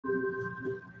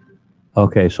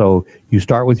Okay, so you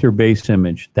start with your base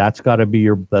image. That's got to be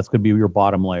your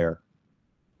bottom layer.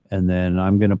 And then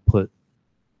I'm going to put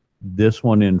this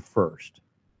one in first.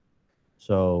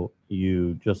 So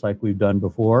you, just like we've done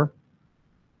before,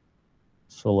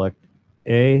 select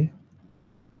A,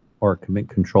 or commit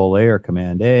Control A or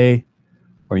Command A,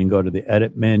 or you can go to the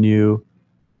Edit menu,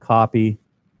 copy,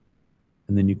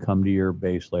 and then you come to your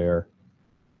base layer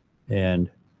and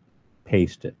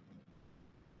paste it.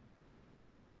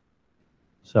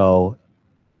 So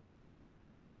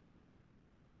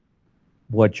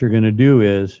what you're going to do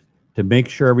is, to make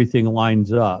sure everything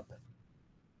lines up,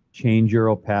 change your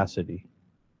opacity.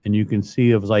 And you can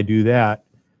see as I do that,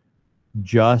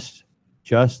 just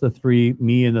the three,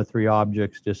 me and the three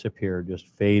objects disappear, just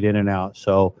fade in and out.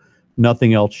 So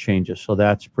nothing else changes. So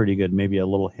that's pretty good. Maybe a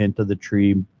little hint of the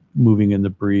tree moving in the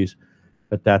breeze,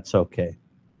 but that's okay.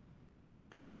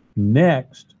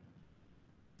 Next,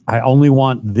 I only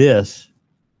want this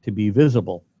to be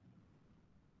visible.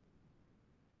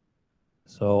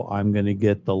 So I'm going to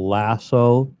get the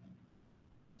lasso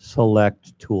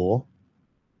select tool.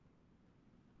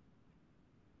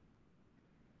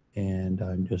 And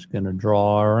I'm just going to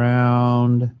draw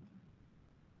around.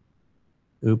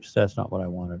 Oops, that's not what I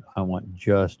wanted. I want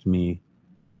just me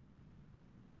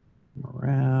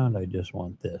around. I just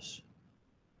want this.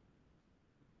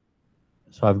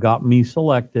 So I've got me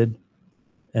selected,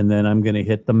 and then I'm going to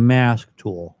hit the mask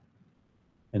tool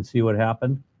and see what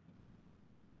happened.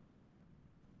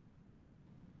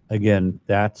 Again,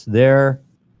 that's there,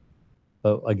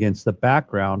 but against the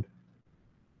background,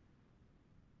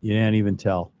 you can't even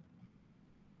tell.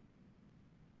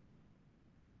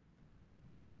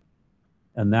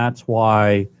 And that's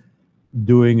why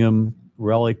doing them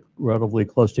relatively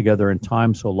close together in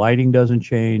time, so lighting doesn't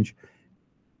change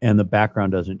and the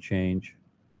background doesn't change.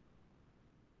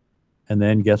 And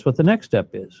then guess what the next step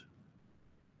is?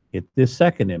 Hit this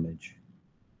second image.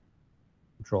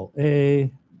 Control A,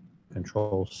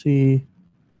 Control C,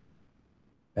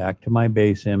 back to my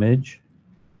base image.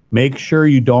 Make sure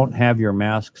you don't have your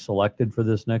mask selected for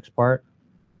this next part.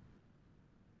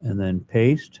 And then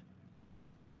paste.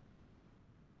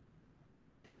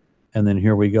 And then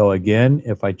here we go again.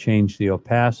 If I change the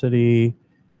opacity,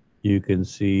 you can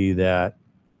see that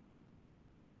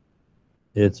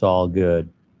it's all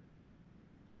good.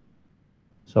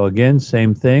 So again,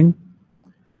 same thing.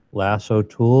 Lasso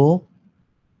tool.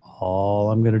 All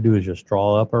I'm going to do is just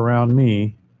draw up around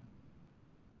me.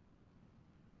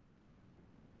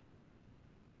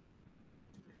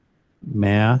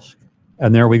 Mask.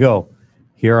 And there we go.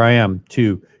 Here I am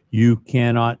too. You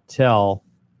cannot tell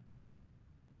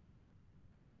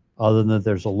other than that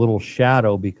there's a little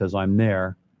shadow because I'm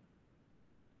there.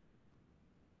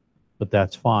 But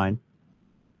that's fine.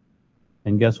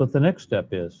 And guess what the next step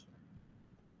is?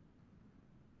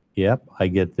 Yep, I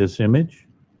get this image.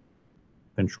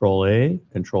 Control A,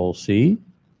 Control C.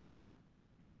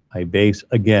 I base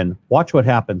again. Watch what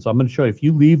happens. I'm going to show you. If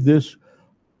you leave this,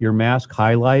 your mask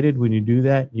highlighted, when you do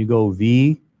that, you go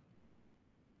V.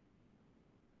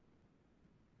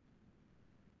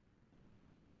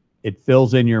 It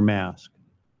fills in your mask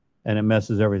and it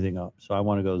messes everything up. So I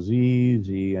want to go Z,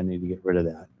 Z. I need to get rid of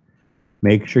that.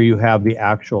 Make sure you have the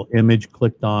actual image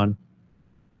clicked on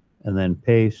and then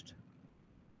paste.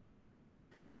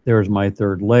 There's my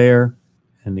third layer.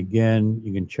 And again,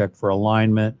 you can check for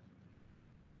alignment.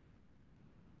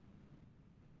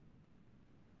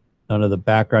 None of the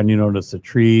background, you notice the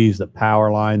trees, the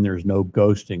power line, there's no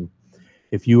ghosting.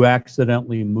 If you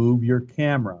accidentally move your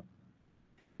camera,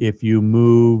 if you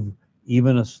move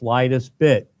even a slightest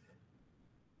bit,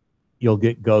 you'll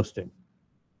get ghosting.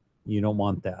 You don't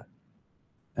want that.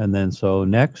 And then so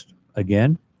next,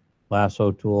 again,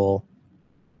 lasso tool,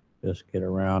 just get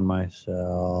around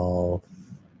myself.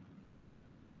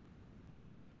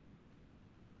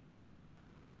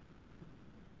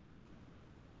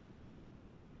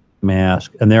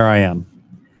 Mask, and there I am.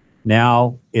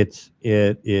 Now it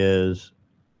is,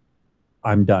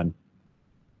 I'm done.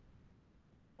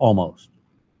 Almost.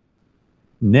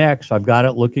 Next, I've got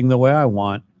it looking the way I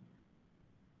want.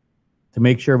 To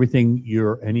make sure everything,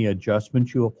 any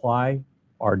adjustments you apply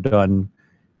are done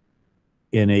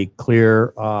in a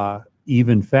clear,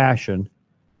 even fashion,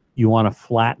 you want to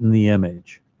flatten the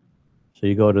image. So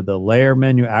you go to the layer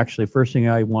menu. Actually, first thing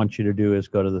I want you to do is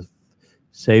go to the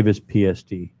Save as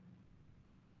PSD.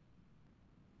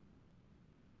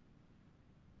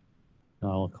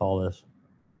 I'll call this.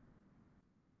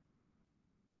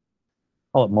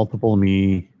 Call it multiple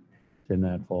me in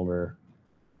that folder.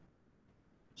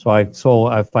 So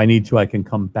if I need to, I can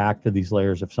come back to these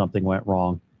layers if something went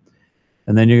wrong.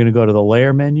 And then you're going to go to the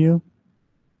layer menu,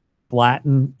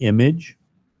 flatten image,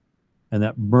 and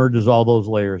that merges all those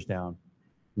layers down.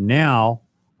 Now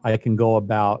I can go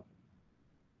about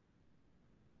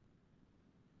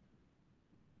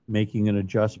making an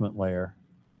adjustment layer.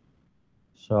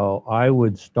 So I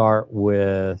would start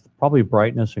with probably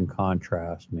brightness and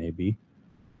contrast, maybe.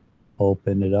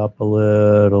 Open it up a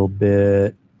little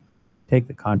bit. Take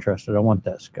the contrast. I don't want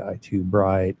that sky too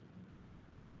bright.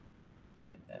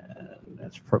 And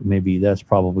that's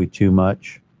probably too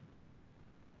much.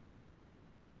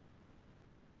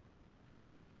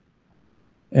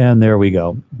 And there we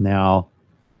go. Now,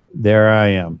 there I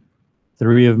am.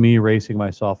 3 of me racing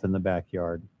myself in the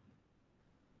backyard.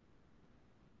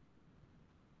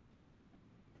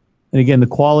 And again, the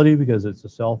quality, because it's a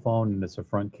cell phone and it's a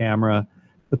front camera,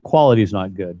 the quality is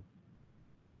not good.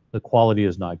 The quality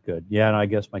is not good. Yeah, and I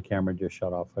guess my camera just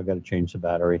shut off. I got to change the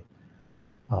battery.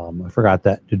 I forgot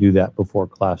to do that before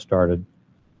class started.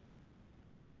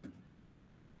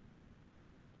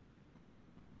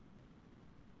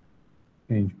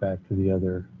 Change back to the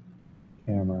other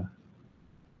camera.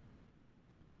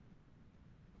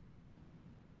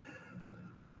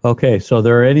 Okay, so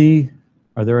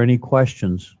are there any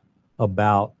questions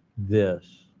about this?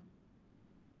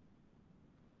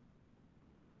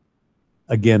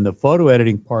 Again, the photo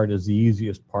editing part is the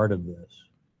easiest part of this.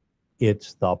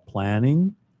 It's the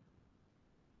planning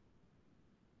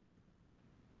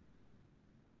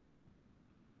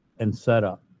and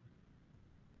setup.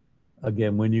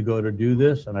 Again, when you go to do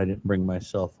this, and I didn't bring my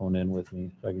cell phone in with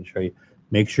me so I can show you,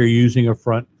 make sure you're using a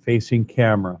front-facing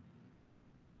camera.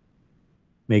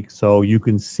 So you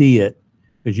can see it,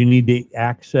 because you need to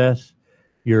access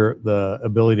the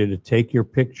ability to take your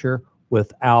picture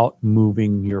without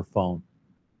moving your phone.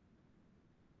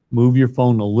 Move your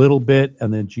phone a little bit,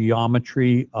 and the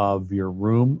geometry of your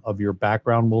room, of your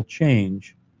background will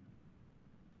change.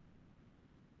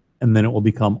 And then it will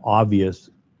become obvious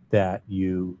that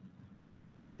you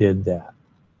did that.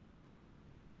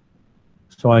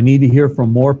 So I need to hear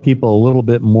from more people a little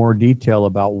bit more detail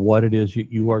about what it is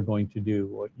you are going to do,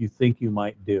 what you think you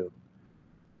might do.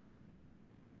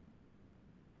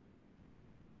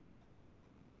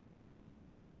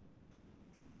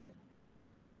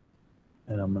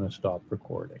 And I'm going to stop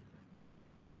recording.